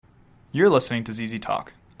You're listening to ZZ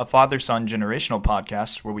Talk, a father-son generational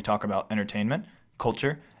podcast where we talk about entertainment,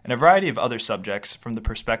 culture, and a variety of other subjects from the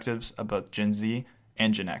perspectives of both Gen Z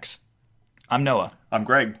and Gen X. I'm Noah. I'm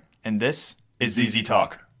Greg. And this is ZZ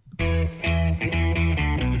Talk.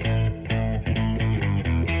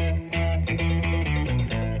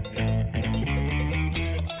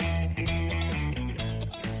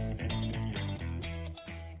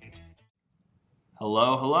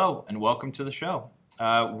 Hello, and welcome to the show.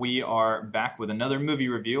 We are back with another movie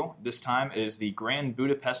review. This time is The Grand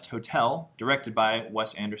Budapest Hotel, directed by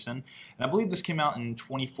Wes Anderson. And I believe this came out in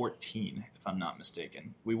 2014, if I'm not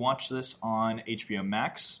mistaken. We watched this on HBO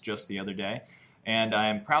Max just the other day, and I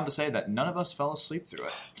am proud to say that none of us fell asleep through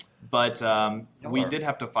it. But we did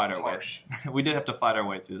have to fight our way. We did have to fight our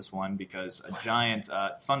way through this one because a giant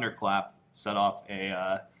thunderclap set off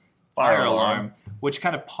a fire alarm, which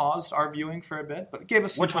kind of paused our viewing for a bit, but it gave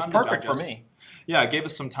us some which time was perfect to for digest. me. Yeah, it gave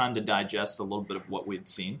us some time to digest a little bit of what we'd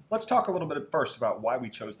seen. Let's talk a little bit first about why we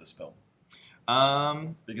chose this film.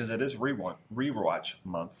 Because it is rewatch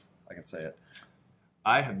month. I can say it.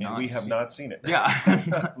 I have not. We have not seen it.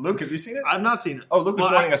 Yeah. Luke, have you seen it? I've not seen it. Oh, Luke is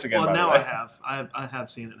joining us again. Well, by now the way. I have. I have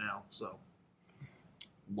seen it now. So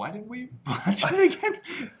Why did we watch it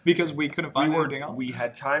again? Because we couldn't find anything else. We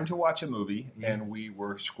had time to watch a movie, and we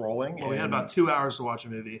were scrolling. we had about 2 hours to watch a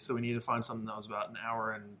movie, so we needed to find something that was about an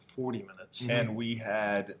hour and 40 minutes. And we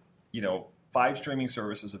had, 5 streaming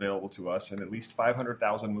services available to us, and at least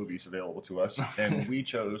 500,000 movies available to us, and we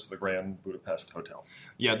chose the Grand Budapest Hotel.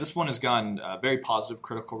 Yeah, this one has gotten very positive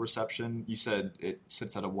critical reception. You said it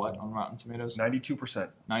sits at a what on Rotten Tomatoes? 92%.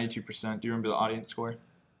 92%. Do you remember the audience score?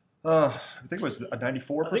 I think it was a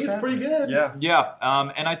 94%. I think it's pretty good. Yeah.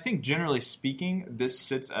 Yeah, and I think generally speaking, this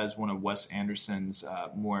sits as one of Wes Anderson's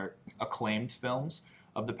more acclaimed films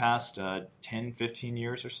of the past 10, 15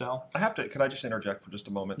 years or so. Can I just interject for just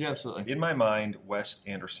a moment? Yeah, absolutely. In my mind, Wes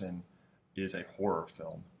Anderson is a horror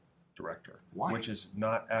film director. Why? Which is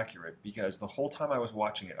not accurate, because the whole time I was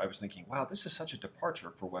watching it, I was thinking, wow, this is such a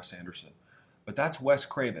departure for Wes Anderson. But that's Wes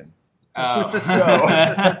Craven. Yeah,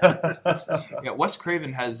 Wes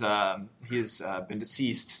Craven has been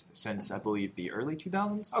deceased since I believe the early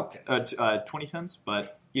 2000s. Okay. 2010s,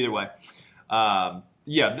 but either way,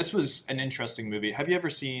 this was an interesting movie. Have you ever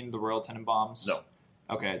seen The Royal Tenenbaums? No.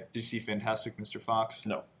 Okay. Did you see Fantastic Mr. Fox?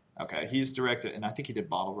 No. Okay. He's directed, and I think he did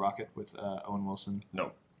Bottle Rocket with Owen Wilson.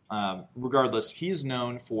 No. Regardless, he is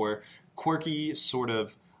known for quirky, sort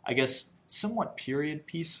of, I guess, somewhat period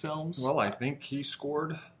piece films. Well, I think he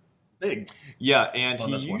scored big. Yeah, and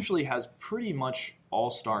he this one. usually has pretty much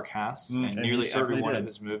all-star casts in and he nearly every certainly one did. of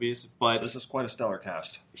his movies, but This is quite a stellar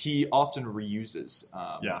cast. he often reuses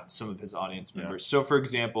some of his audience members. So, for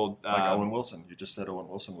example... Like Owen Wilson. You just said Owen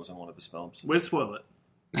Wilson was in one of his films. Way to spoil it.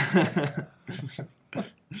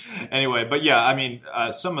 Anyway, but yeah, I mean,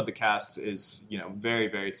 some of the cast is, very,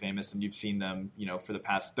 very famous, and you've seen them, for the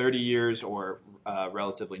past 30 years or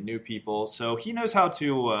relatively new people. So he knows how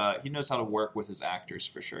to work with his actors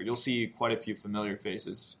for sure. You'll see quite a few familiar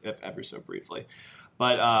faces, if ever so briefly.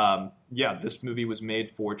 But this movie was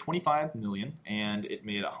made for $25 million, and it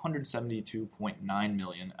made $172.9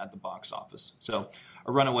 million at the box office. So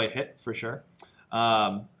a runaway hit for sure.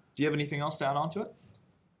 Do you have anything else to add on to it?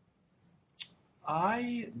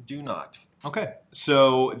 I do not. Okay,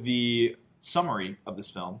 so the summary of this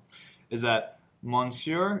film is that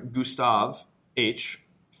Monsieur Gustave H.,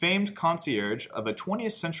 famed concierge of a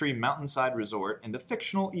 20th century mountainside resort in the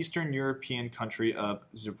fictional Eastern European country of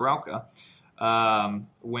Zubrowka,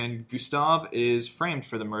 when Gustave is framed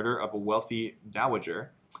for the murder of a wealthy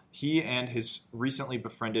dowager, he and his recently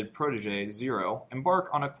befriended protege, Zero, embark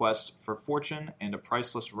on a quest for fortune and a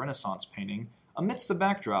priceless Renaissance painting amidst the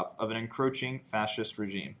backdrop of an encroaching fascist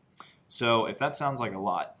regime. So if that sounds like a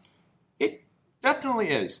lot, it definitely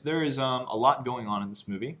is. There is a lot going on in this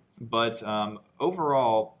movie, but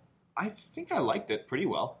overall, I think I liked it pretty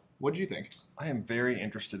well. What did you think? I am very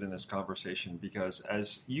interested in this conversation because,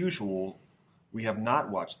 as usual, we have not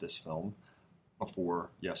watched this film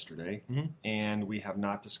before yesterday, and we have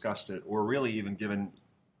not discussed it or really even given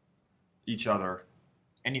each other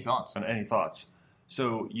Any thoughts? any thoughts.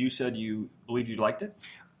 So you said you believe you liked it?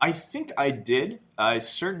 I think I did. I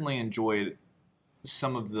certainly enjoyed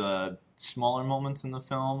some of the smaller moments in the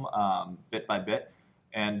film, bit by bit.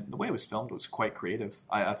 And the way it was filmed was quite creative.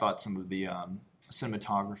 I thought some of the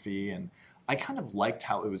cinematography, and I kind of liked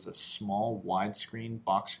how it was a small, widescreen,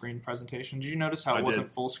 box screen presentation. Did you notice how it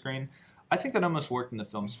wasn't full screen? I think that almost worked in the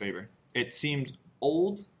film's favor. It seemed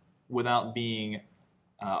old without being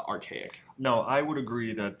archaic. No, I would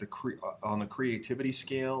agree that on the creativity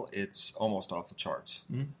scale, it's almost off the charts.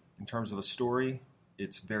 Mm-hmm. In terms of a story,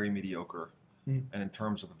 it's very mediocre. And in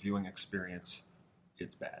terms of a viewing experience,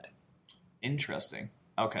 it's bad. Interesting.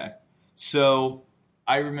 Okay. So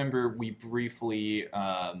I remember we briefly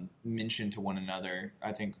mentioned to one another,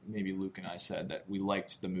 I think maybe Luke and I said that we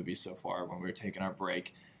liked the movie so far when we were taking our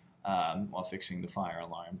break while fixing the fire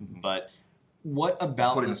alarm. But what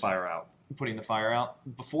about Putting the fire out. Putting the fire out?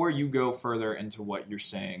 Before you go further into what you're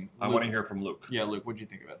saying, I want to hear from Luke. Yeah, Luke, what do you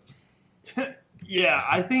think of it? Yeah,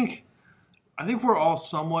 I think we're all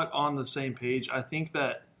somewhat on the same page. I think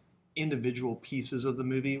that individual pieces of the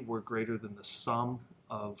movie were greater than the sum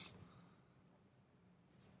of.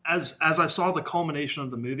 As I saw the culmination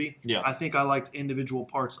of the movie, I think I liked individual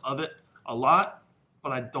parts of it a lot,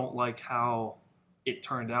 but I don't like how it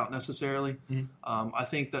turned out necessarily. I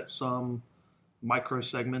think that some micro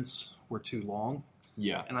segments were too long.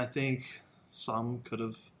 Yeah, and I think some could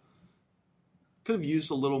have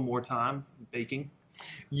used a little more time baking.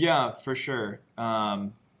 Yeah, for sure.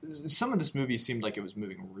 Some of this movie seemed like it was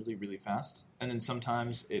moving really, really fast, and then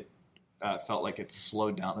sometimes it felt like it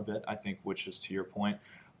slowed down a bit, I think, which is to your point.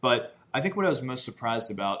 But I think what I was most surprised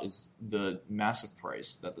about is the massive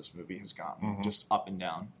price that this movie has gotten, just up and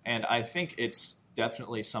down. And I think it's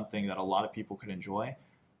definitely something that a lot of people could enjoy,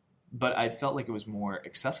 but I felt like it was more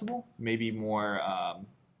accessible, maybe more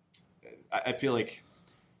I feel like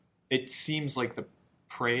it seems like the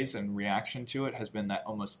praise and reaction to it has been that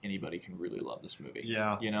almost anybody can really love this movie.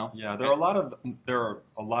 Yeah, you know. Yeah, there are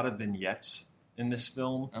a lot of vignettes in this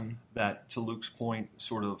film that, to Luke's point,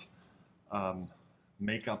 sort of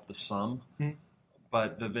make up the sum.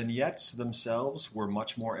 But the vignettes themselves were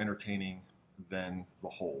much more entertaining than the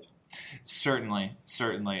whole. Certainly.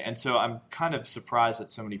 And so I'm kind of surprised that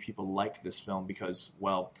so many people liked this film because,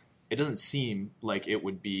 well, it doesn't seem like it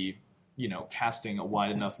would be, casting a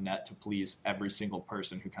wide enough net to please every single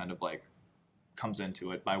person who kind of like comes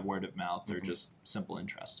into it by word of mouth or just simple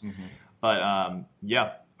interest. But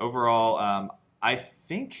overall, I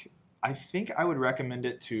think I would recommend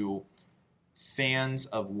it to fans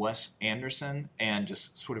of Wes Anderson and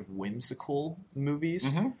just sort of whimsical movies.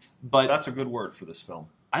 But that's a good word for this film.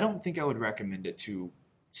 I don't think I would recommend it to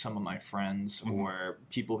some of my friends or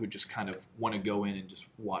people who just kind of want to go in and just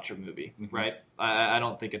watch a movie, right? I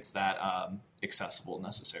don't think it's that accessible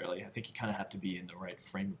necessarily. I think you kind of have to be in the right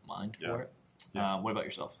frame of mind for it. Yeah. What about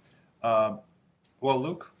yourself? Well,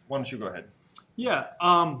 Luke, why don't you go ahead? Yeah.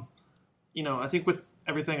 I think with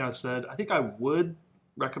everything I've said, I think I would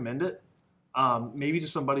recommend it. Maybe to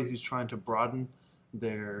somebody who's trying to broaden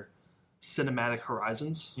their cinematic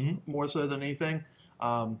horizons more so than anything.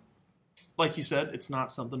 Like you said, it's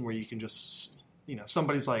not something where you can just,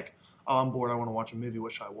 somebody's like, oh, I'm bored, I want to watch a movie,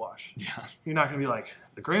 what should I watch? Yeah. You're not going to be like,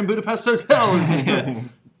 the Grand Budapest Hotel.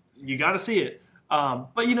 You got to see it.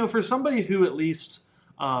 But, for somebody who at least,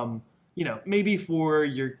 maybe for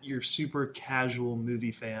your super casual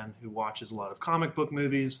movie fan who watches a lot of comic book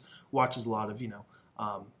movies, watches a lot of,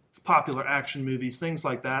 popular action movies, things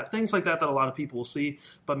like that that a lot of people will see,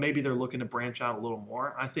 but maybe they're looking to branch out a little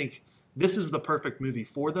more. I think this is the perfect movie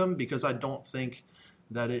for them because I don't think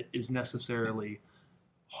that it is necessarily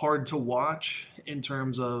hard to watch in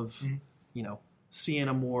terms of, seeing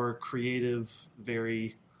a more creative,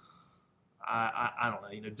 very, I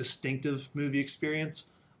don't know, distinctive movie experience,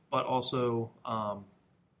 but also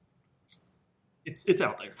it's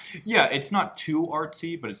out there. Yeah, it's not too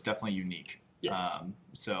artsy, but it's definitely unique. Yeah.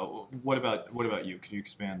 So what about you? Could you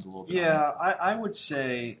expand a little bit? Yeah, I would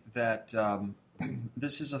say that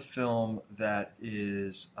this is a film that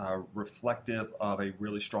is reflective of a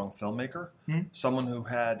really strong filmmaker, someone who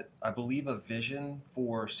had, I believe, a vision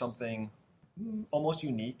for something almost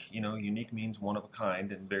unique. Unique means one of a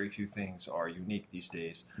kind, and very few things are unique these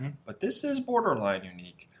days. But this is borderline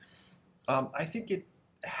unique. I think it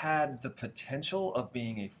had the potential of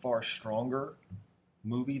being a far stronger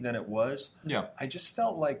movie than it was. Yeah. I just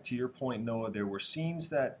felt like, to your point, Noah, there were scenes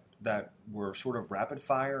that were sort of rapid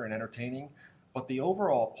fire and entertaining, but the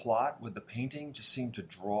overall plot with the painting just seemed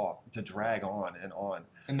to drag on and on.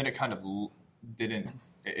 And then it kind of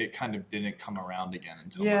didn't come around again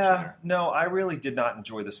until much later. No, I really did not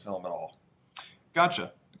enjoy this film at all.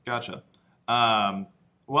 Gotcha.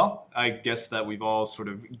 Well, I guess that we've all sort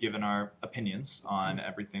of given our opinions on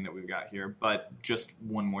everything that we've got here, but just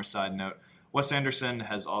one more side note. Wes Anderson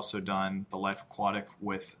has also done The Life Aquatic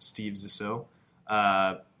with Steve Zissou,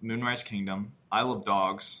 Moonrise Kingdom, Isle of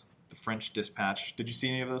Dogs, The French Dispatch. Did you see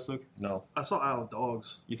any of those, Luke? No. I saw Isle of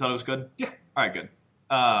Dogs. You thought it was good? Yeah. All right, good.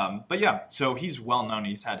 But yeah, so he's well known.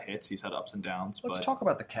 He's had hits. He's had ups and downs. Let's talk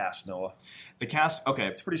about the cast, Noah. The cast, okay.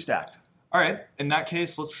 It's pretty stacked. All right. In that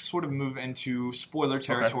case, let's sort of move into spoiler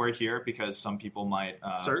territory here because some people might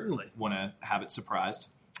Certainly want to have it surprised.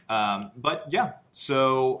 But yeah,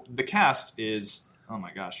 so the cast is, oh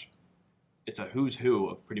my gosh, it's a who's who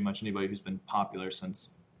of pretty much anybody who's been popular since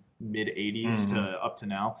mid 80s to up to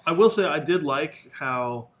now. I will say I did like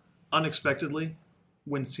how unexpectedly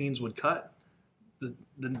when scenes would cut, the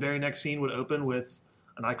very next scene would open with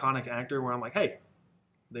an iconic actor where I'm like, hey,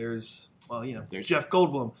 there's Jeff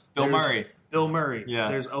Goldblum, Bill Bill Murray, Yeah.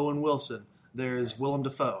 there's Owen Wilson, there's Willem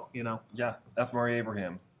Dafoe, Yeah, F. Murray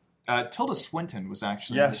Abraham. Tilda Swinton was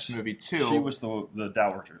actually in this movie too. She was the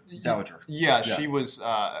dowager. Yeah, she was.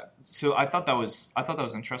 So I thought that was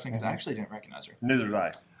interesting because I actually didn't recognize her. Neither did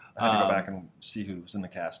I. I had to go back and see who was in the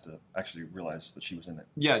cast to actually realize that she was in it.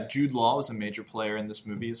 Yeah, Jude Law was a major player in this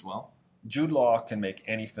movie as well. Jude Law can make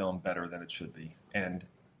any film better than it should be, and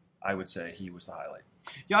I would say he was the highlight.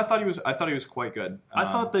 Yeah, I thought he was quite good. I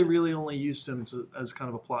thought they really only used him as kind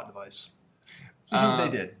of a plot device. They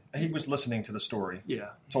did. He was listening to the story Yeah.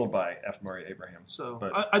 told by F. Murray Abraham. So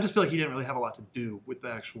But- I just feel like he didn't really have a lot to do with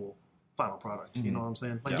the actual final product. You know what I'm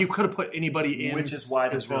saying? Like Yeah. you could have put anybody in, Which is why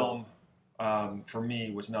the his role. film, for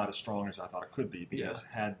me, was not as strong as I thought it could be. Because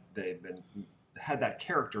had that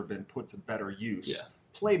character been put to better use,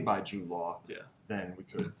 played by Jude Law, then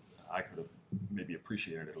I could have maybe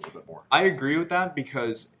appreciated it a little bit more. I agree with that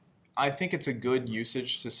because I think it's a good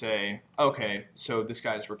usage to say, okay, so this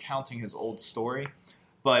guy's recounting his old story,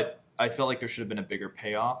 but I felt like there should have been a bigger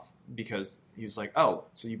payoff because he was like, oh,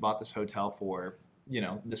 so you bought this hotel for,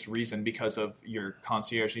 this reason because of your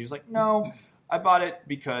concierge. And he was like, no, I bought it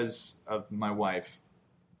because of my wife.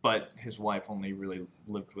 But his wife only really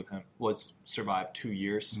lived with him, survived 2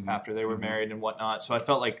 years after they were married and whatnot. So I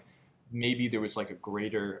felt like maybe there was like a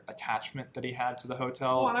greater attachment that he had to the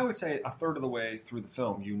hotel. Well, and I would say a third of the way through the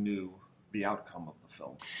film, you knew the outcome of the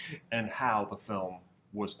film and how the film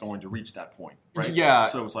was going to reach that point, right? Yeah.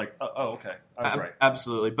 So it was like, oh, okay, I was right.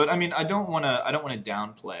 Absolutely. But I mean, I don't want to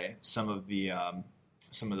downplay some of the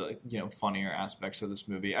funnier aspects of this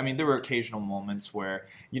movie. I mean, there were occasional moments where,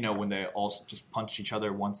 when they all just punched each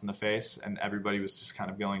other once in the face and everybody was just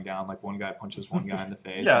kind of going down, like one guy punches one guy in the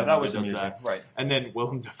face. Yeah, and that was does amusing. that. Right. And then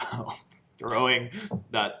Willem Dafoe throwing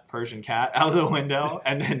that Persian cat out of the window.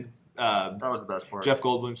 And then That was the best part. Jeff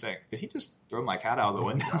Goldblum saying, did he just throw my cat out of the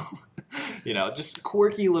window? Just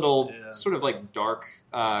quirky little sort of like dark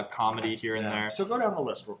comedy here and there. So go down the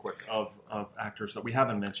list real quick of actors that we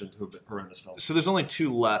haven't mentioned who are in this film. So there's only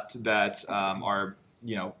two left that are,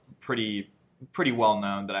 pretty well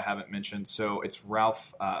known that I haven't mentioned. So it's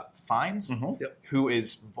Ralph Fiennes, who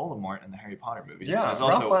is Voldemort in the Harry Potter movies. Yeah, And is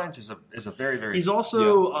Ralph also, Fiennes is a very, very He's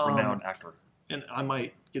also renowned actor. and I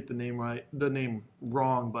might get the name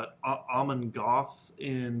wrong, but Amon Goth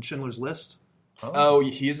in Schindler's List. Oh,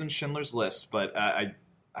 he is in Schindler's List, but I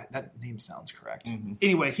that name sounds correct. Mm-hmm.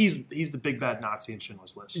 Anyway, he's the big bad Nazi in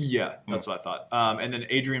Schindler's List. Yeah, that's what I thought. And then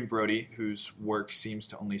Adrian Brody, whose work seems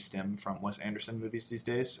to only stem from Wes Anderson movies these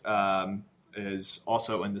days, is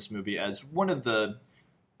also in this movie as one of the...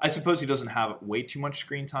 I suppose he doesn't have way too much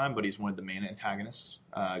screen time, but he's one of the main antagonists,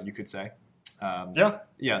 you could say.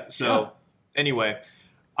 Yeah. So anyway,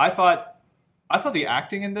 I thought the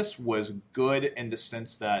acting in this was good in the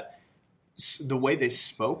sense that the way they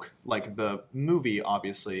spoke, like the movie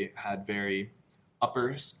obviously had very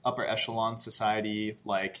upper echelon society,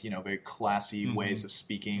 like, very classy ways of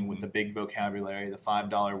speaking with the big vocabulary, the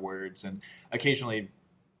 $5 words, and occasionally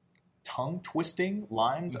tongue twisting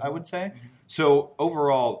lines, I would say. So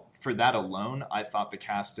overall, for that alone, I thought the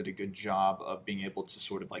cast did a good job of being able to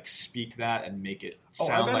sort of like speak that and make it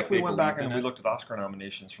sound I bet like if we they went back believed and in we it. looked at Oscar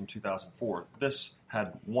nominations from 2004, this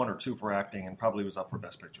had 1 or 2 for acting and probably was up for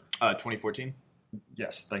Best Picture. 2014.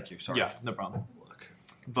 Yes, thank you. Sorry. Yeah, no problem.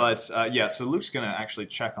 But so Luke's going to actually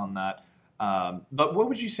check on that. But what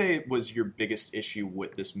would you say was your biggest issue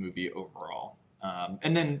with this movie overall?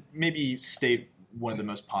 And then maybe state one of the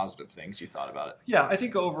most positive things you thought about it. Yeah, I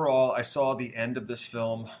think overall, I saw the end of this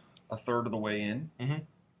film a third of the way in. Mhm.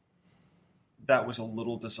 That was a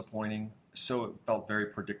little disappointing. So it felt very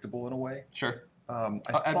predictable in a way. Sure. I Edward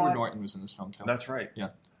thought, Norton was in this film too. That's right. Yeah.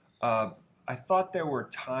 I thought there were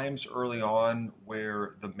times early on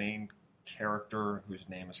where the main character, whose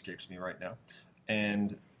name escapes me right now,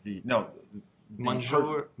 and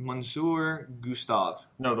Monsieur Gustave.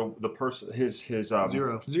 No, the person, his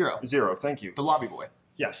Zero. Zero. Thank you. The lobby boy.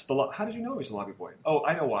 Yes. How did you know he was a lobby boy? Oh,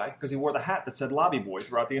 I know why. Because he wore the hat that said lobby boy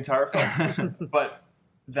throughout the entire film. But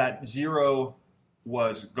that Zero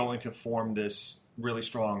was going to form this really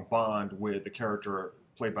strong bond with the character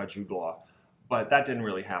played by Jude Law. But that didn't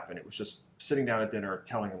really happen. It was just sitting down at dinner,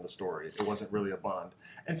 telling him the story. It wasn't really a bond.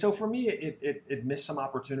 And so for me, it missed some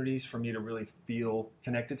opportunities for me to really feel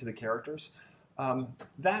connected to the characters.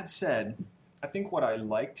 That said, I think what I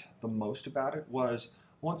liked the most about it was,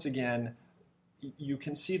 once again, you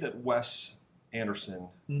can see that Wes Anderson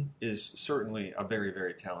is certainly a very,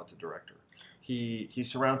 very talented director. He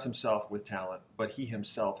surrounds himself with talent, but he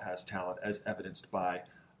himself has talent, as evidenced by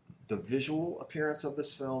the visual appearance of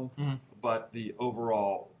this film, but the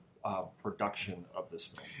overall production of this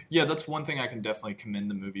film. Yeah, that's one thing I can definitely commend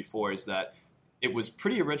the movie for, is that it was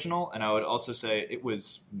pretty original, and I would also say it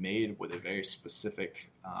was made with a very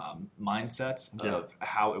specific mindset of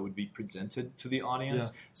how it would be presented to the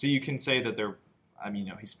audience. Yeah. So you can say that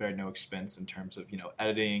he spared no expense in terms of,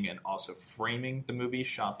 editing and also framing the movie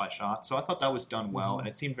shot by shot. So I thought that was done well, and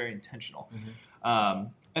it seemed very intentional.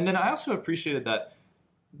 And then I also appreciated that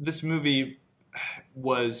this movie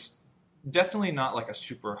was definitely not like a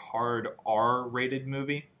super hard R-rated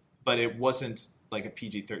movie, but it wasn't like a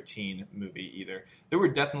PG-13 movie either. There were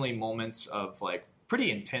definitely moments of like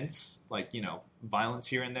pretty intense, like, violence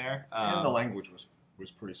here and there. And the language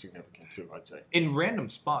was pretty significant too, I'd say. In random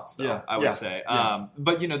spots, though, I would say. Yeah.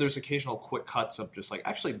 But, there's occasional quick cuts of just like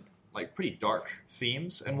actually like pretty dark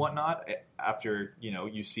themes and whatnot after,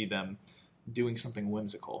 you see them doing something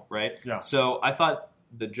whimsical, right? Yeah. So I thought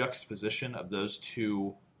the juxtaposition of those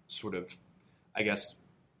two sort of, I guess,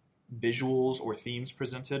 visuals or themes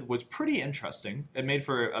presented was pretty interesting. It made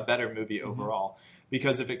for a better movie overall,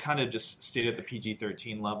 because if it kind of just stayed at the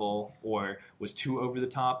PG-13 level or was too over the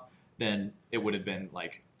top, then it would have been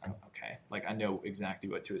like, oh, okay, like I know exactly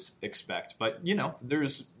what to expect. But,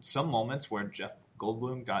 there's some moments where Jeff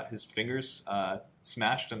Goldblum got his fingers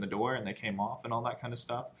smashed in the door and they came off and all that kind of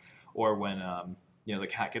stuff. Or when, the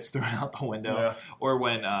cat gets thrown out the window. Or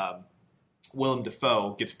when Willem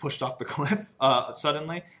Dafoe gets pushed off the cliff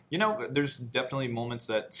suddenly. There's definitely moments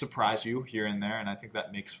that surprise you here and there, and I think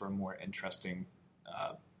that makes for a more interesting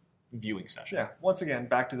viewing session. Yeah, once again,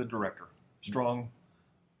 back to the director. Strong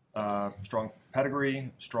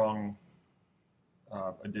pedigree, strong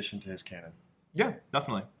addition to his canon. Yeah,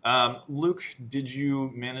 definitely. Luke, did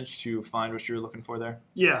you manage to find what you were looking for there?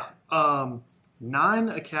 Yeah. 9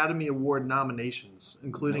 Academy Award nominations,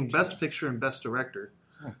 including Best Picture and Best Director,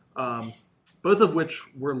 both of which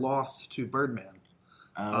were lost to Birdman.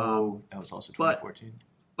 Oh, that was also 2014.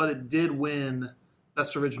 But it did win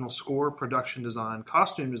Best Original Score, Production Design,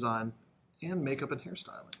 Costume Design, and Makeup and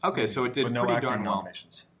Hairstyling. Okay, so it did but no pretty acting darn well.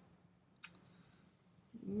 nominations.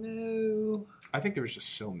 No. I think there was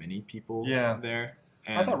just so many people there.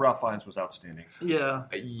 And I thought Ralph Fiennes was outstanding. Yeah.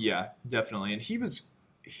 Yeah, definitely. And he was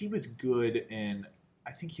good in,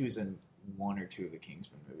 I think he was in 1 or 2 of the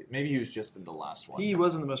Kingsman movies. Maybe he was just in the last one. He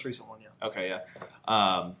was in the most recent one, yeah. Okay,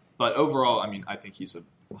 yeah. But overall, I think he's a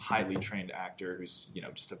highly trained actor who's,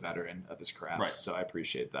 just a veteran of his craft. Right. So I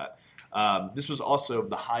appreciate that. This was also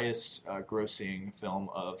the highest grossing film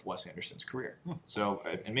of Wes Anderson's career. So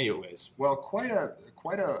in many ways. Well, quite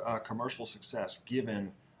a commercial success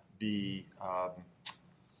given the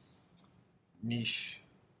niche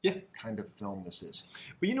kind of film this is.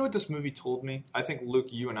 But you know what this movie told me? I think, Luke,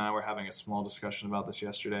 you and I were having a small discussion about this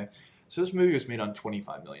yesterday. So this movie was made on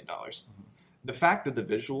 $25 million. The fact that the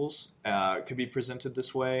visuals could be presented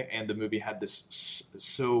this way, and the movie had this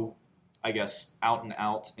so, I guess,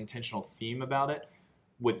 out-and-out intentional theme about it,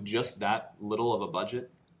 with just that little of a budget,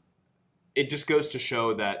 it just goes to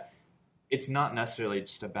show that it's not necessarily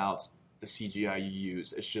just about the CGI you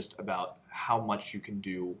use. It's just about how much you can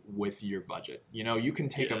do with your budget. You can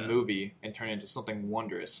take a movie and turn it into something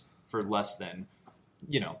wondrous for less than,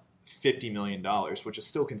 $50 million, which is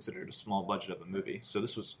still considered a small budget of a movie. So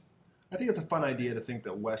this was... I think it's a fun idea to think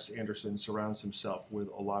that Wes Anderson surrounds himself with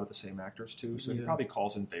a lot of the same actors, too. So he probably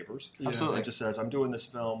calls in favors. Yeah. Absolutely. And just says, I'm doing this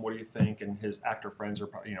film. What do you think? And his actor friends are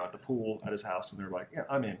probably, at the pool at his house, and they're like, yeah,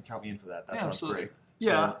 I'm in. Count me in for that. That sounds absolutely. great.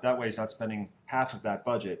 Yeah. So that way he's not spending half of that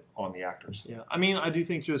budget on the actors. Yeah. I do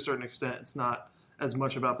think to a certain extent it's not as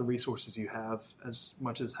much about the resources you have as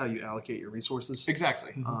much as how you allocate your resources.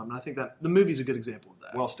 Exactly. And I think that the movie's a good example of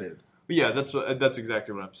that. Well stated. But yeah, that's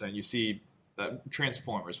exactly what I'm saying. You see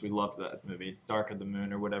Transformers, we loved that movie, Dark of the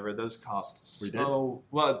Moon or whatever. Those cost... We did? Oh,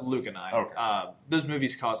 well, Luke and I. Okay. Those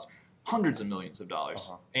movies cost hundreds of millions of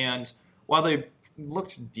dollars. And while they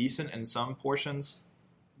looked decent in some portions,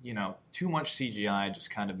 too much CGI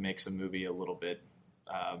just kind of makes a movie a little bit,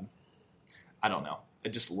 I don't know,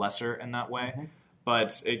 just lesser in that way.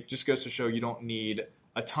 But it just goes to show you don't need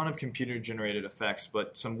a ton of computer-generated effects,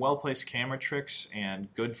 but some well-placed camera tricks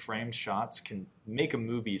and good framed shots can make a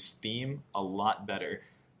movie's theme a lot better,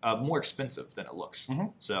 more expensive than it looks.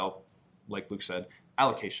 So like Luke said,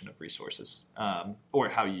 allocation of resources or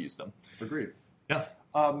how you use them. Agreed. Yeah.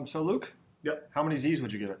 So, Luke? Yep. How many Z's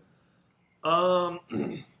would you give it?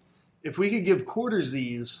 If we could give quarter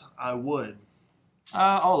Z's, I would.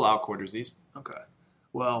 I'll allow quarter Z's. Okay.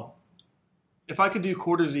 Well, if I could do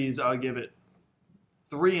quarter Z's, I would give it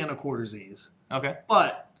 3 1/4 Z's. Okay.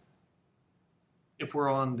 But if we're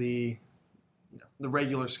on the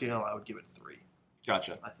regular scale, I would give it 3.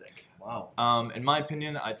 Gotcha. I think. Wow. In my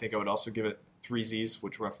opinion, I think I would also give it 3 Z's,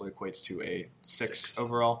 which roughly equates to a 6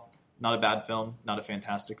 overall. Not a bad film, not a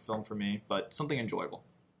fantastic film for me, but something enjoyable.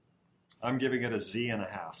 I'm giving it a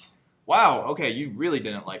Z.5. Wow, okay, you really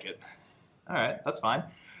didn't like it. All right, that's fine.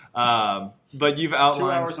 But you've outlined...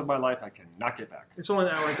 2 hours of my life I cannot get back. It's only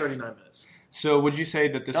an hour and 39 minutes. So would you say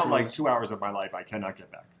that this Not was... like 2 hours of my life I cannot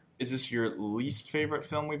get back. Is this your least favorite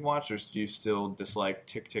film we've watched, or do you still dislike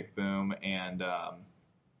Tick, Tick, Boom and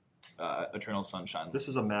Eternal Sunshine? This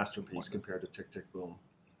is a masterpiece compared to Tick, Tick, Boom.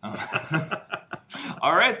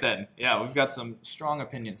 All right, then. Yeah, we've got some strong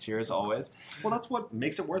opinions here, as always. Well, that's what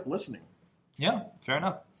makes it worth listening. Yeah, fair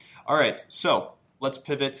enough. All right, so let's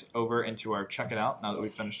pivot over into our Check It Out now that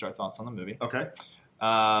we've finished our thoughts on the movie. Okay.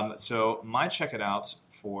 So my Check It Out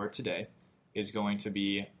for today is going to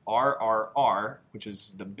be RRR, which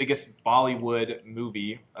is the biggest Bollywood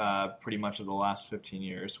movie pretty much of the last 15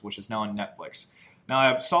 years, which is now on Netflix. Now,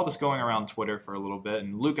 I saw this going around Twitter for a little bit,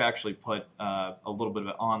 and Luke actually put a little bit of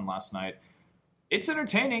it on last night. It's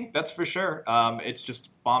entertaining, that's for sure. It's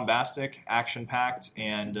just bombastic, action-packed,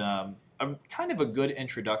 and kind of a good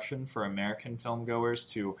introduction for American filmgoers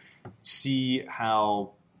to see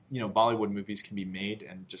how Bollywood movies can be made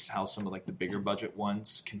and just how some of like the bigger budget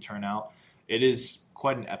ones can turn out. It is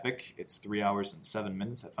quite an epic. It's 3 hours and 7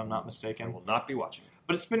 minutes, if I'm not mistaken. I will not be watching.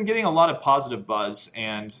 But it's been getting a lot of positive buzz,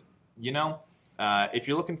 and if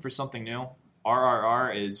you're looking for something new,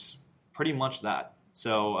 RRR is pretty much that.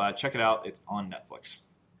 So check it out. It's on Netflix.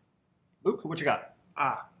 Luke, what you got?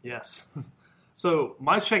 Yes. So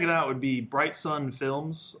my Check It Out would be Bright Sun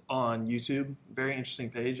Films on YouTube. Very interesting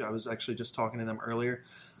page. I was actually just talking to them earlier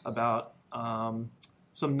about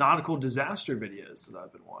some nautical disaster videos that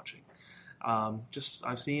I've been watching.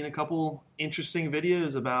 I've seen a couple interesting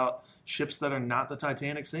videos about ships that are not the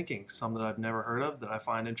Titanic sinking, some that I've never heard of that I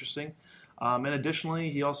find interesting. And additionally,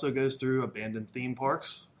 he also goes through abandoned theme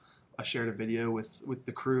parks. I shared a video with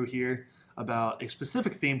the crew here about a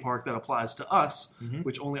specific theme park that applies to us,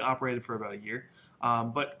 which only operated for about a year.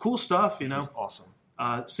 But cool stuff, Awesome.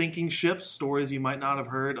 Sinking ships, stories you might not have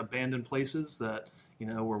heard, abandoned places that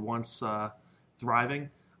were once thriving.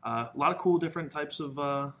 A lot of cool different types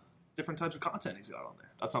of content he's got on there.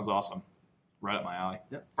 That sounds awesome. Right up my alley.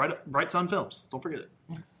 Yeah, Bright Sun Films. Don't forget it.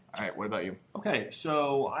 All right, what about you? Okay,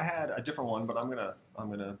 so I had a different one, but I'm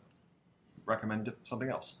gonna recommend something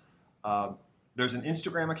else. There's an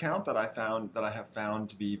Instagram account that I have found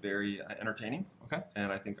to be very entertaining. Okay.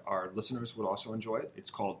 And I think our listeners would also enjoy it. It's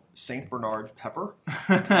called St. Bernard Pepper.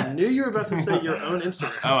 I knew you were about to say your own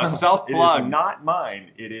Instagram. Oh, a self-plug. It is not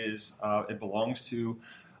mine. It is. It belongs to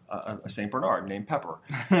a St. Bernard named Pepper.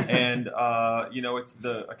 And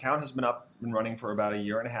the account has been running for about 1.5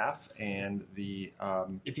 years, and the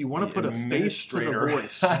if you want to put a face to the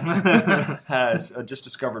voice, has just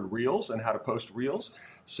discovered Reels and how to post Reels.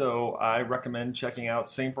 So I recommend checking out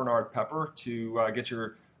St. Bernard Pepper to get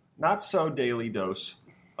your not so daily dose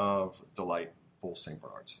of delightful St.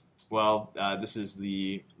 Bernards. Well, this is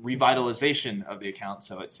the revitalization of the account,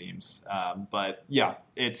 so it seems. But yeah,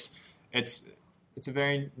 it's a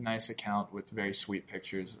very nice account with very sweet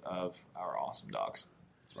pictures of our awesome dogs.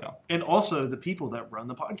 So. And also the people that run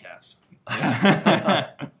the podcast.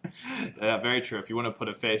 Yeah, very true. If you want to put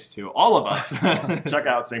a face to all of us, check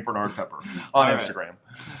out St. Bernard Pepper on Instagram.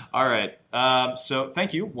 All right. So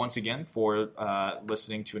thank you once again for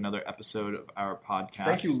listening to another episode of our podcast.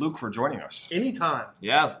 Thank you, Luke, for joining us. Anytime.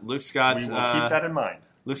 Yeah, Luke's got... We will keep that in mind.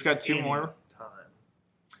 Luke's got 2 more. Time.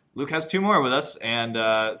 Luke has 2 more with us, and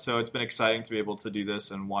so it's been exciting to be able to do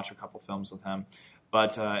this and watch a couple films with him.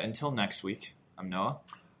 But until next week, I'm Noah.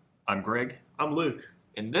 I'm Greg. I'm Luke.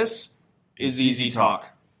 And this is Easy Talk.